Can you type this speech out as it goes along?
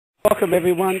Welcome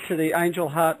everyone to the Angel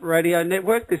Heart Radio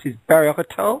Network. This is Barry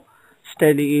Auchettl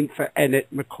standing in for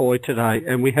Annette McCoy today,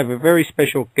 and we have a very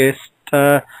special guest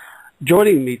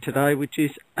joining me today, which is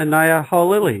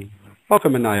Auchettl.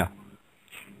 Welcome, Anaya.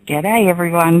 G'day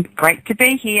everyone, great to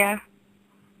be here.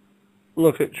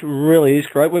 Look, it really is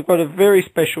great. We've got a very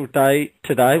special day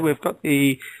today. We've got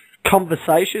the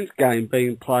Conversations game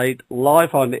being played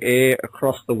live on air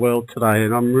across the world today,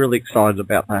 and I'm really excited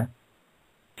about that.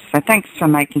 So thanks for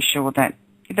making sure that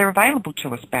they're available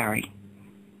to us, Barry.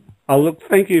 Oh, look,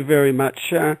 thank you very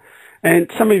much. And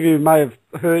some of you may have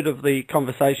heard of the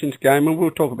Conversations game, and we'll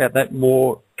talk about that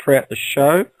more throughout the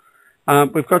show.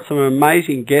 We've got some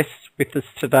amazing guests with us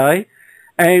today,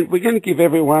 and we're going to give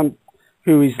everyone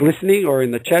who is listening or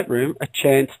in the chat room a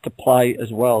chance to play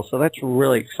as well. So that's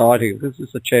really exciting. This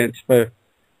is a chance for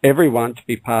everyone to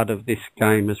be part of this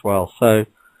game as well. So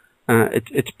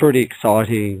it's pretty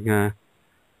exciting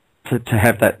to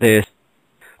have that there.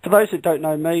 For those who don't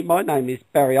know me, my name is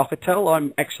Barry Auchettl.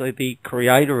 I'm actually the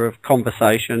creator of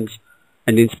Conversations,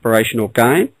 an inspirational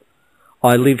game.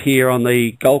 I live here on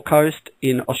the Gold Coast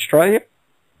in Australia,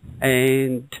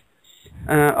 and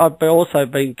I've also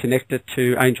been connected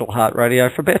to Angel Heart Radio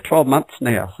for about 12 months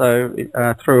now, so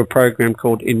through a program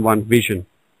called In One Vision.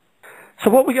 So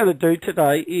what we're going to do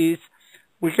today is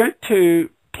we're going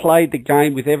to play the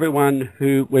game with everyone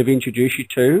who we've introduced you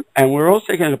to, and we're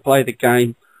also going to play the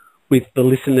game with the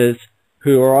listeners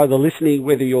who are either listening,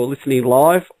 whether you're listening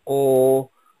live or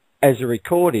as a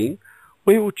recording.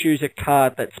 We will choose a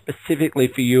card that's specifically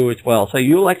for you as well. So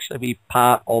you'll actually be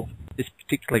part of this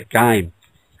particular game.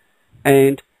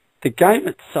 And the game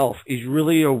itself is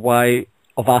really a way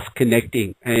of us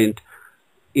connecting. And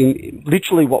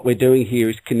literally what we're doing here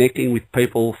is connecting with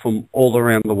people from all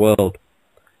around the world.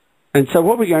 And so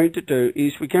what we're going to do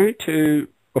is we're going to,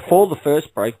 before the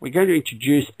first break, we're going to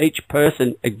introduce each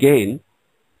person again.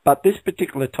 But this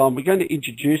particular time, we're going to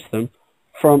introduce them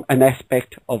from an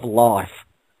aspect of life.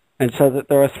 And so that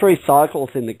there are 3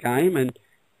 cycles in the game, and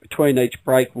between each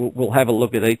break, we'll have a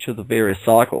look at each of the various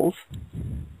cycles.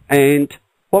 And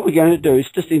what we're going to do is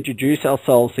just introduce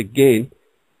ourselves again.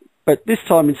 But this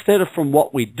time, instead of from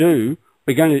what we do,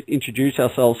 we're going to introduce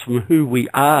ourselves from who we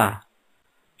are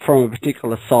from a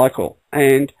particular cycle.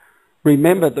 And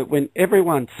remember that when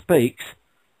everyone speaks,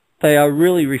 they are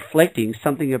really reflecting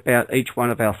something about each one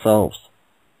of ourselves.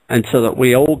 And so that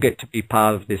we all get to be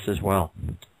part of this as well.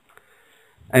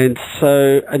 And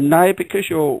so, Anaya,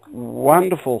 because you're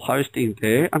wonderful hosting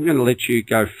there, I'm going to let you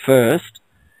go first.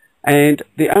 And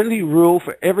the only rule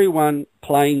for everyone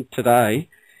playing today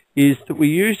is that we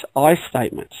use I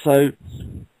statements. So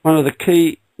one of the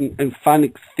key and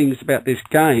fun things about this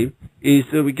game is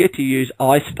that we get to use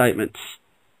I statements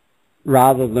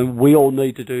rather than we all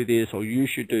need to do this or you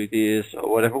should do this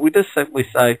or whatever. We just simply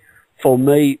say, for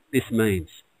me, this means.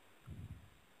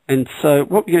 And so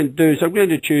what we're going to do is I'm going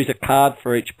to choose a card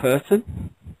for each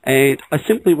person, and I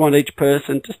simply want each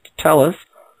person just to tell us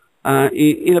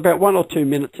in about 1 or 2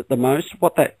 minutes at the most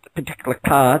what that particular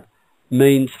card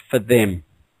means for them.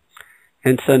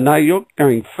 And so now you're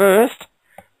going first,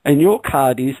 and your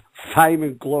card is Fame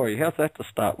and Glory. How's that to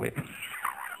start with?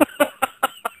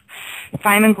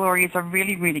 Fame and Glory is a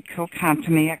really, really cool card to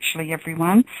me, actually,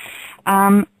 everyone.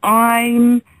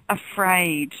 I'm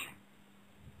afraid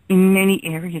in many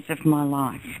areas of my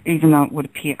life, even though it would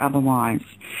appear otherwise.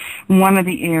 One of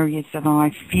the areas that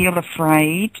I feel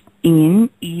afraid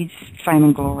in is fame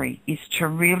and glory, is to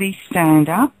really stand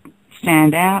up,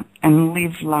 stand out, and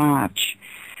live large.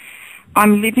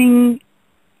 I'm living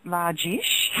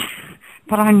large-ish,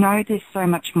 but I know there's so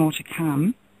much more to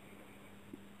come.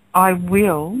 I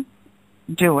will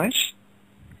do it,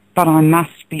 but I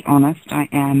must be honest, I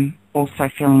am also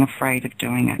feeling afraid of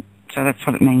doing it. So that's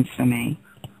what it means for me.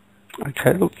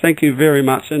 Okay, well, thank you very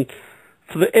much. And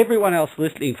for everyone else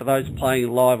listening, for those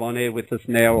playing live on air with us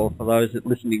now or for those that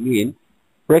listening in,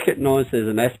 recognise there's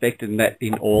an aspect in that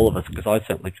in all of us, because I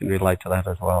certainly can relate to that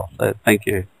as well. So thank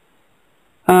you.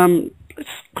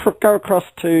 Let's go across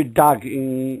to Doug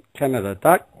in Canada.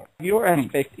 Doug, your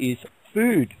aspect is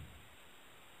food.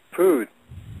 Food.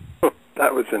 Oh,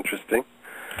 that was interesting.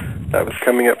 That was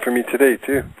coming up for me today,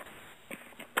 too.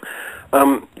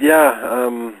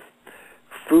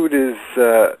 Food is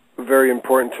very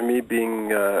important to me,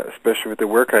 being especially with the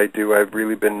work I do. I've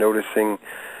really been noticing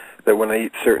that when I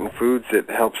eat certain foods, it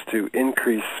helps to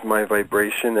increase my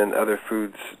vibration, and other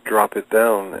foods drop it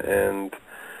down. And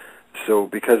so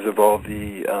because of all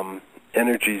the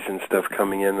energies and stuff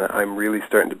coming in, I'm really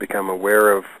starting to become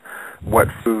aware of what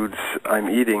foods I'm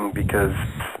eating, because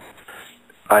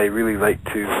I really like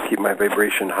to keep my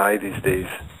vibration high these days.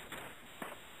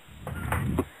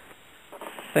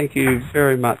 Thank you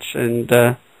very much, and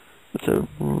that's a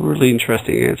really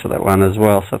interesting answer, that one as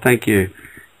well, so thank you.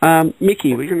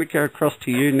 Mickey, we're going to go across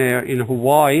to you now in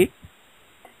Hawaii,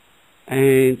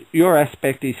 and your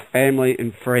aspect is family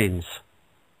and friends.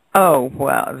 Oh,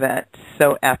 wow, that's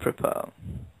so apropos.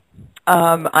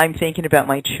 I'm thinking about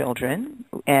my children,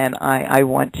 and I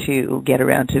want to get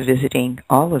around to visiting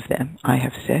all of them. I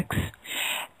have 6.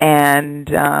 And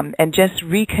just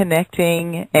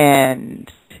reconnecting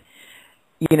and,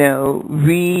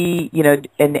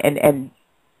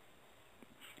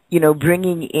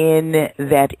 bringing in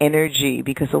that energy,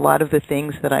 because a lot of the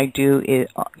things that I do is,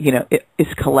 is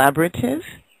collaborative.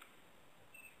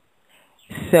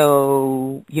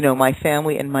 So, my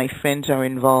family and my friends are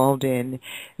involved in,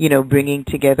 bringing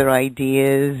together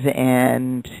ideas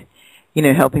and,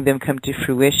 helping them come to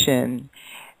fruition.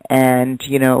 And,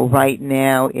 right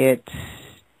now it's,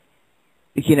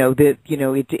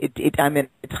 I'm at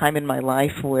a time in my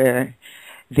life where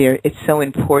it's so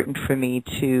important for me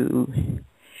to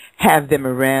have them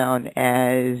around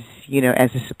as,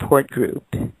 as a support group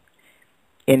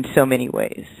in so many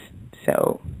ways.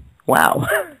 So, wow.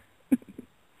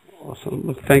 Awesome.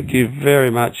 Look, thank you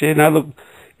very much. Yeah, no, look,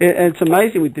 it's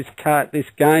amazing with this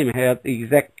game, how the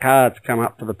exact cards come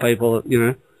up for the people,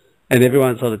 and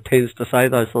everyone sort of tends to say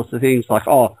those sorts of things like,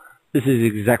 oh, this is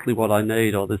exactly what I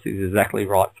need, or this is exactly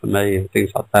right for me, and things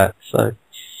like that. So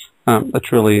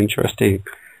that's really interesting.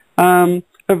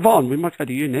 Yvonne, we might go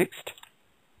to you next.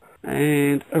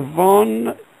 And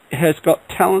Yvonne has got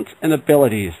talents and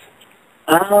abilities.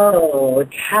 Oh,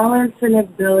 talents and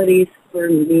abilities for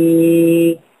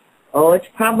me. Oh, it's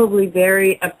probably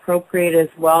very appropriate as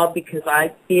well, because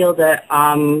I feel that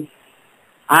I'm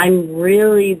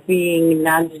really being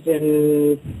nudged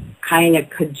and kind of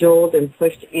cajoled and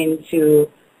pushed into,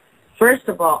 first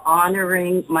of all,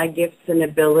 honoring my gifts and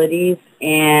abilities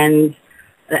and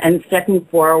stepping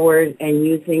forward and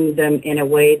using them in a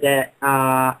way that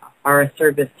are a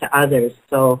service to others.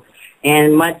 So,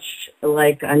 and much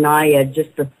like Anaya,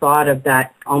 just the thought of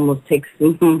that almost takes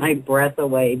my breath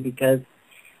away, because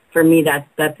for me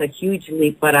that's a huge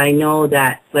leap. But I know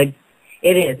that it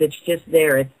is. It's just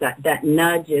there. It's that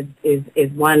nudge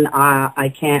is one I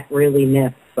can't really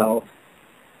miss. So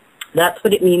that's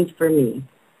what it means for me.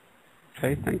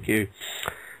 Okay, thank you.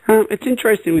 It's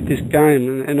interesting with this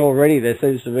game, and already there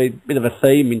seems to be a bit of a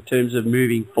theme in terms of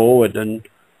moving forward and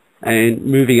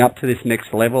moving up to this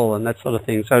next level and that sort of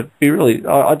thing. So it'd be really,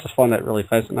 I just find that really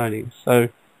fascinating. So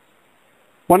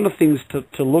one of the things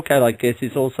to look at, I guess,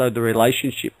 is also the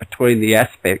relationship between the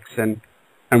aspects, and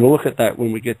we'll look at that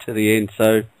when we get to the end.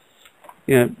 So,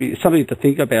 something to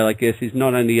think about, I guess, is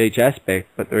not only each aspect,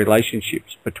 but the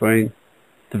relationships between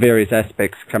the various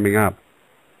aspects coming up.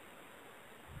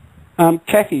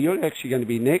 Kathy, you're actually going to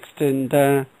be next, and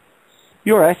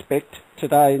your aspect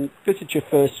today, and because it's your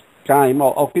first game,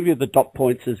 I'll give you the dot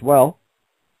points as well.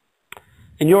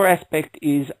 And your aspect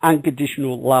is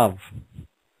unconditional love.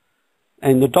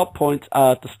 And the dot points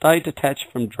are to stay detached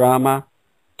from drama,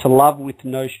 to love with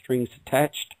no strings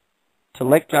attached, to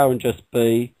let go and just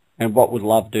be, and what would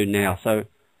love do now? So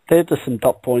there's some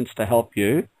dot points to help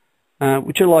you.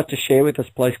 Would you like to share with us,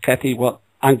 please, Kathy, what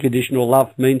unconditional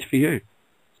love means for you?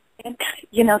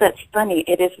 That's funny.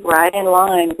 It is right in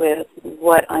line with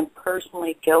what I'm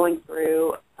personally going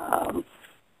through.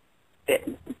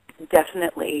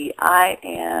 Definitely, I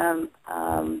am,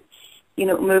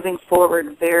 moving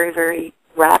forward very, very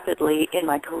rapidly in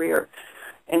my career.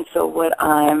 And so what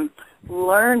I'm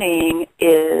learning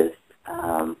is,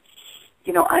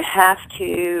 I have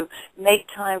to make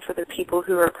time for the people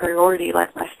who are a priority,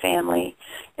 like my family,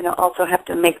 and I also have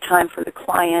to make time for the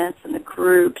clients and the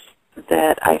groups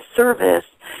that I service.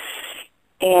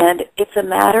 And it's a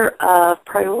matter of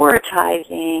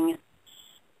prioritizing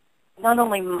not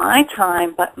only my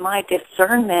time, but my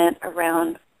discernment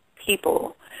around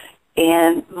people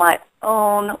and my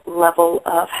own level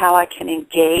of how I can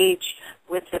engage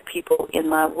with the people in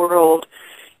my world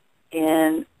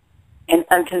in an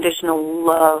unconditional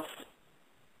love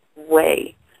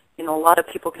way. A lot of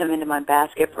people come into my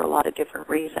basket for a lot of different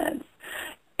reasons.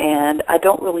 And I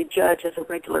don't really judge as a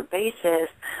regular basis,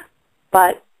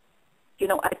 but,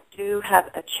 I do have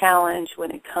a challenge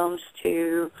when it comes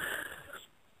to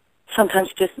sometimes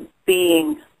just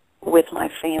being with my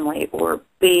family or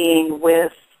being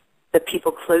with the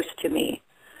people close to me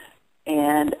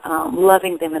and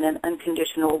loving them in an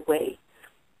unconditional way.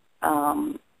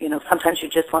 Sometimes you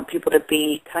just want people to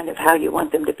be kind of how you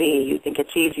want them to be. You think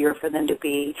it's easier for them to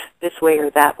be this way or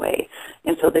that way.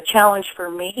 And so the challenge for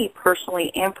me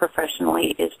personally and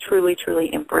professionally is truly,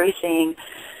 truly embracing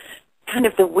kind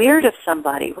of the weird of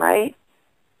somebody, right?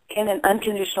 in an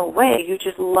unconditional way. You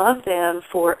just love them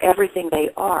for everything they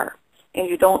are. And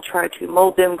you don't try to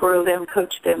mold them, grow them,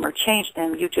 coach them, or change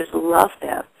them. You just love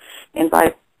them. And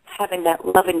by having that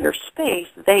love in your space,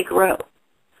 they grow.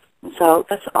 And so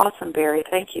that's awesome, Barry.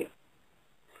 Thank you.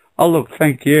 Oh, look,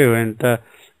 thank you. And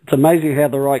it's amazing how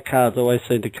the right cards always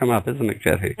seem to come up, isn't it,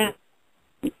 Kathy? Yeah,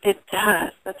 it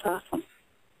does. That's awesome.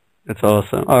 That's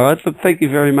awesome. All right, so thank you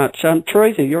very much.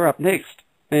 Teresa, you're up next.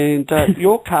 And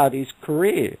your card is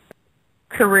career.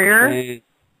 Career? And,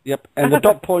 yep. And the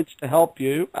dot points to help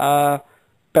you are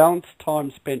balanced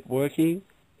time spent working,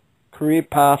 career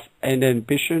path and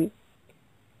ambition,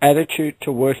 attitude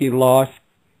to working life,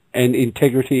 and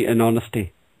integrity and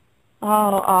honesty. Oh,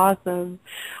 awesome.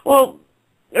 Well,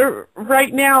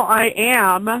 right now I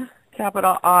am,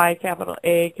 capital I, capital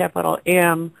A, capital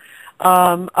M,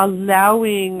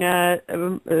 allowing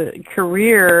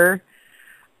career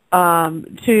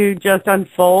to just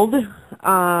unfold,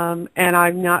 and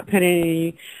I'm not putting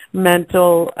any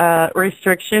mental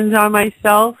restrictions on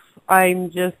myself.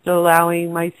 I'm just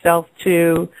allowing myself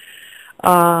to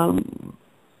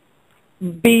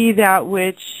be that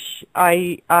which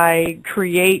I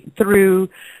create through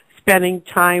spending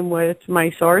time with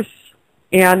my source.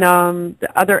 And the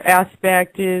other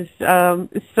aspect is so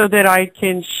that I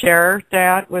can share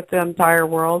that with the entire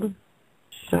world.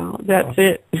 So that's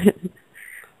it.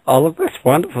 Oh, look, that's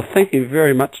wonderful. Thank you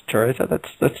very much, Teresa.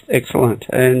 That's excellent.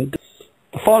 And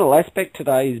the final aspect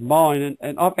today is mine,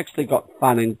 and I've actually got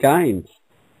fun and games.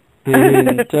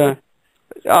 And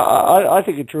I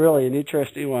think it's really an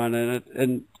interesting one,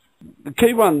 and the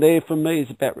key one there for me is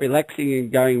about relaxing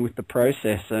and going with the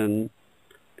process. And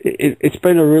it's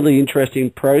been a really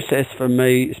interesting process for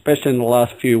me, especially in the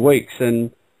last few weeks.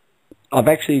 And I've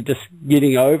actually just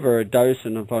getting over a dose,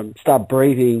 and if I start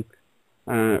breathing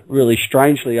really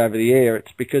strangely over the air,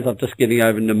 it's because I'm just getting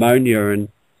over pneumonia. And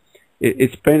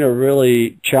it's been a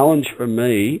really challenge for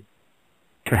me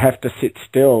to have to sit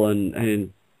still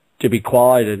and to be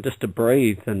quiet and just to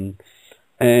breathe and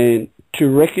to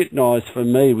recognise for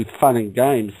me with fun and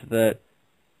games that,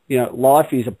 you know,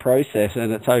 life is a process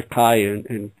and it's okay.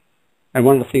 And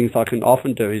one of the things I can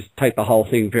often do is take the whole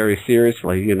thing very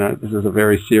seriously. You know, this is a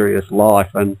very serious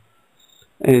life. And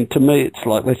to me, it's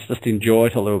like, let's just enjoy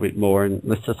it a little bit more and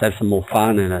let's just have some more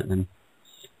fun in it. And,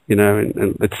 you know,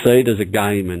 and let's see it as a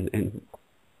game and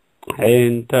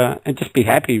just be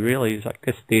happy, really, is I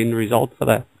guess the end result for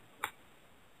that.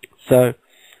 So,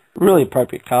 really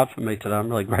appropriate card for me today. I'm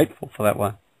really grateful for that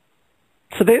one.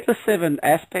 So there's the 7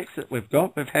 aspects that we've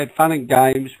got. We've had fun and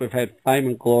games, we've had fame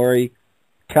and glory,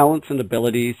 talents and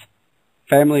abilities,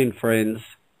 family and friends,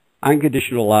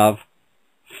 unconditional love,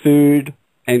 food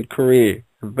and career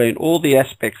have been all the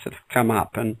aspects that have come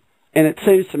up. And it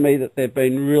seems to me that they've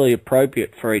been really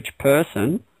appropriate for each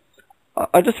person.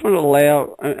 I just want to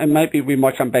allow, and maybe we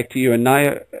might come back to you,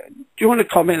 Anaya. Do you want to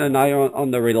comment, Anaya,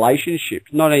 on the relationship,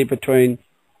 not only between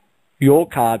your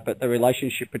card, but the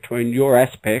relationship between your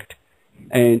aspect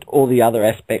and all the other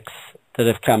aspects that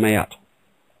have come out?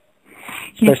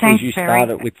 Especially as you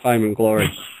started with fame and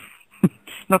glory.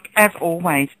 Look, as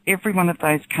always, every one of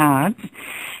those cards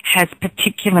has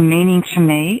particular meaning to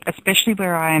me, especially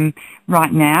where I am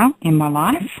right now in my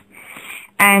life.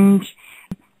 And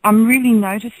I'm really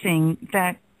noticing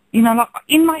that, you know, like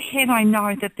in my head I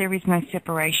know that there is no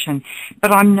separation,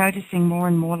 but I'm noticing more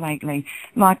and more lately,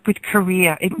 like with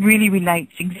career, it really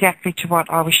relates exactly to what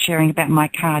I was sharing about my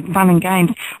card, fun and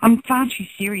games. I'm far too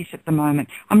serious at the moment.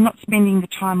 I'm not spending the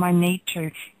time I need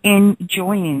to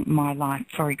enjoying my life,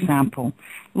 for example.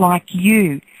 Like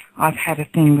you, I've had a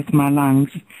thing with my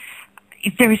lungs.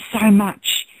 There is so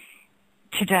much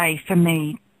today for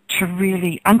me to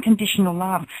really, unconditional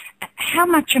love. How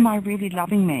much am I really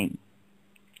loving me?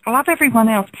 I love everyone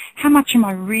else. How much am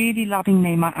I really loving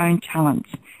me, my own talents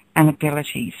and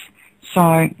abilities?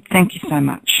 So thank you so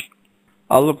much.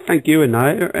 Oh, look, thank you,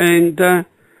 Anaya. And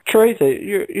Teresa,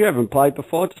 you haven't played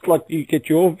before. I'd just like you to get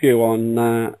your view on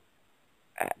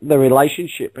the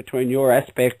relationship between your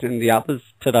aspect and the others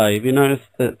today. Have you noticed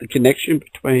the connection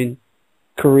between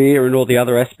career and all the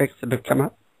other aspects that have come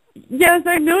up? Yes,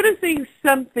 I'm noticing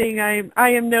something. I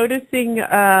am noticing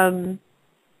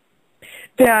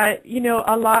that, you know,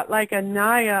 a lot like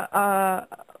Anaya,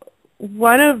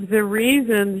 one of the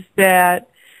reasons that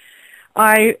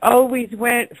I always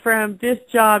went from this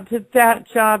job to that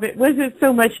job, it wasn't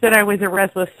so much that I was a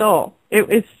restless soul. It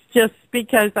was just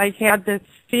because I had this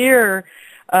fear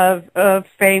of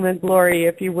fame and glory,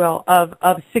 if you will,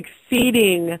 of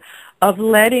succeeding, of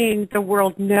letting the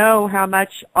world know how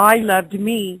much I loved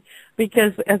me.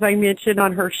 Because as I mentioned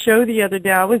on her show the other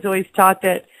day, I was always taught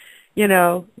that, you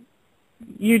know,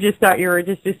 you just thought you were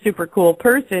just a super cool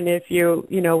person if you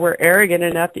were arrogant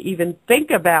enough to even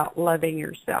think about loving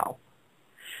yourself.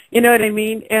 You know what I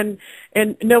mean? And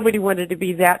nobody wanted to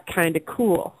be that kind of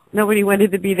cool. Nobody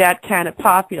wanted to be that kind of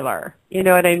popular. You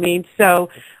know what I mean? So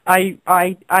I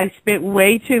spent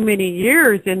way too many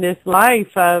years in this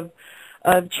life of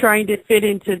trying to fit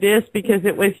into this because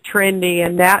it was trendy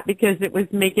and that because it was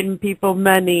making people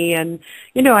money. And,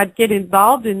 I'd get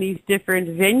involved in these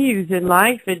different venues in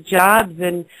life and jobs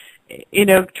and,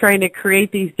 trying to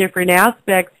create these different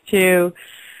aspects to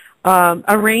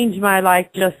arrange my life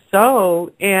just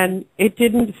so, and it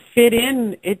didn't fit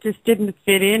in. It just didn't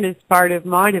fit in as part of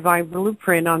my divine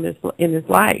blueprint in this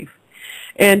life.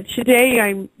 And today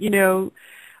I'm,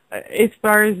 as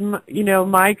far as,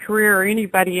 my career or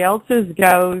anybody else's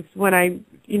goes, when I'm,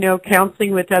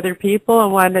 counseling with other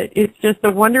people, it's just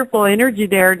a wonderful energy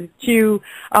there to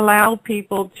allow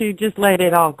people to just let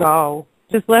it all go.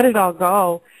 Just let it all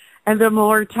go. And the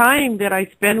more time that I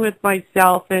spend with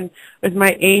myself and with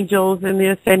my angels and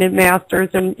the Ascended Masters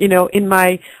and, in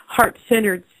my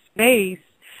heart-centered space,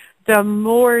 the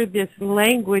more this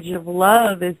language of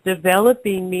love is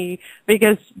developing me,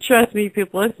 because trust me,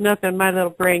 people, it's nothing my little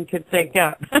brain could think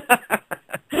up.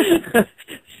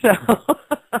 So,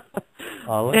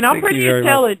 and I'm pretty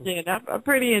intelligent. I'm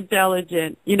pretty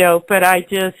intelligent, but I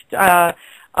just,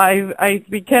 I've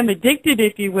become addicted,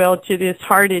 if you will, to this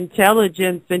heart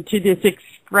intelligence and to this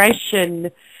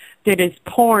expression that is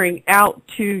pouring out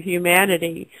to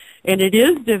humanity. And it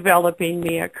is developing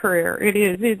me a career. It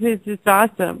is. It's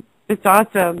awesome. It's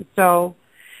awesome. So,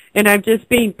 and I'm just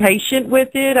being patient with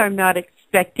it. I'm not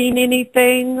expecting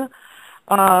anything.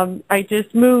 I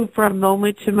just move from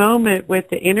moment to moment with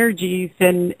the energies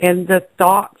and the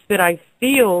thoughts that I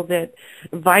feel that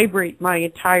vibrate my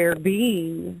entire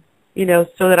being,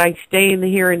 so that I stay in the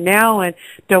here and now and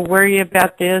don't worry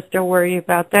about this, don't worry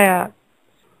about that.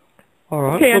 All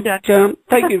right. Okay, Look,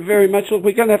 thank you very much. Look,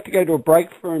 we're going to have to go to a break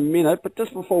for a minute, but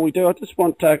just before we do, I just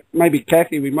want maybe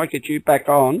Kathy, we might get you back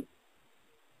on.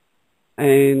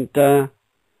 And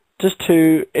just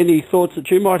to any thoughts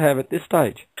that you might have at this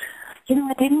stage.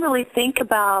 I didn't really think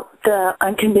about the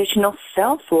unconditional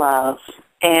self-love.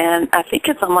 And I think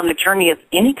if I'm on a journey of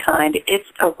any kind, it's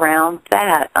around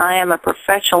that. I am a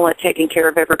professional at taking care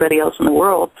of everybody else in the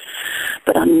world,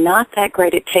 but I'm not that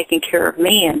great at taking care of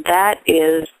me. And that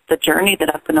is the journey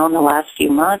that I've been on the last few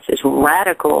months, is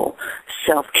radical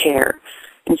self-care.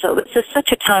 And so this is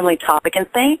such a timely topic. And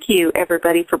thank you,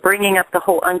 everybody, for bringing up the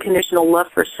whole unconditional love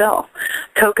for self.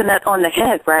 Coconut on the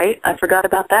head, right? I forgot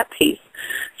about that piece.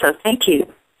 So thank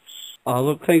you. Oh,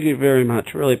 look, thank you very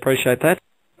much. Really appreciate that.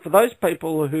 For those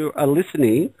people who are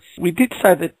listening, we did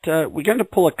say that we're going to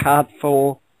pull a card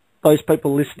for those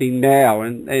people listening now,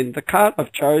 and the card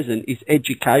I've chosen is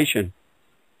education.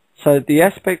 So the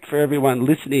aspect for everyone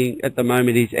listening at the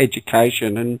moment is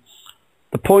education, and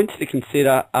the points to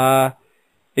consider are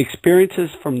experiences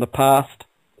from the past,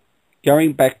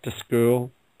 going back to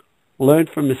school, learn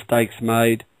from mistakes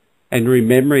made, and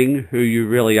remembering who you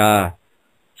really are.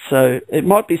 So it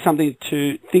might be something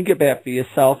to think about for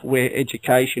yourself where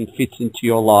education fits into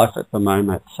your life at the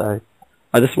moment. So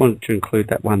I just wanted to include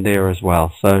that one there as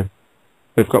well. So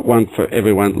we've got one for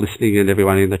everyone listening and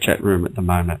everyone in the chat room at the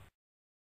moment.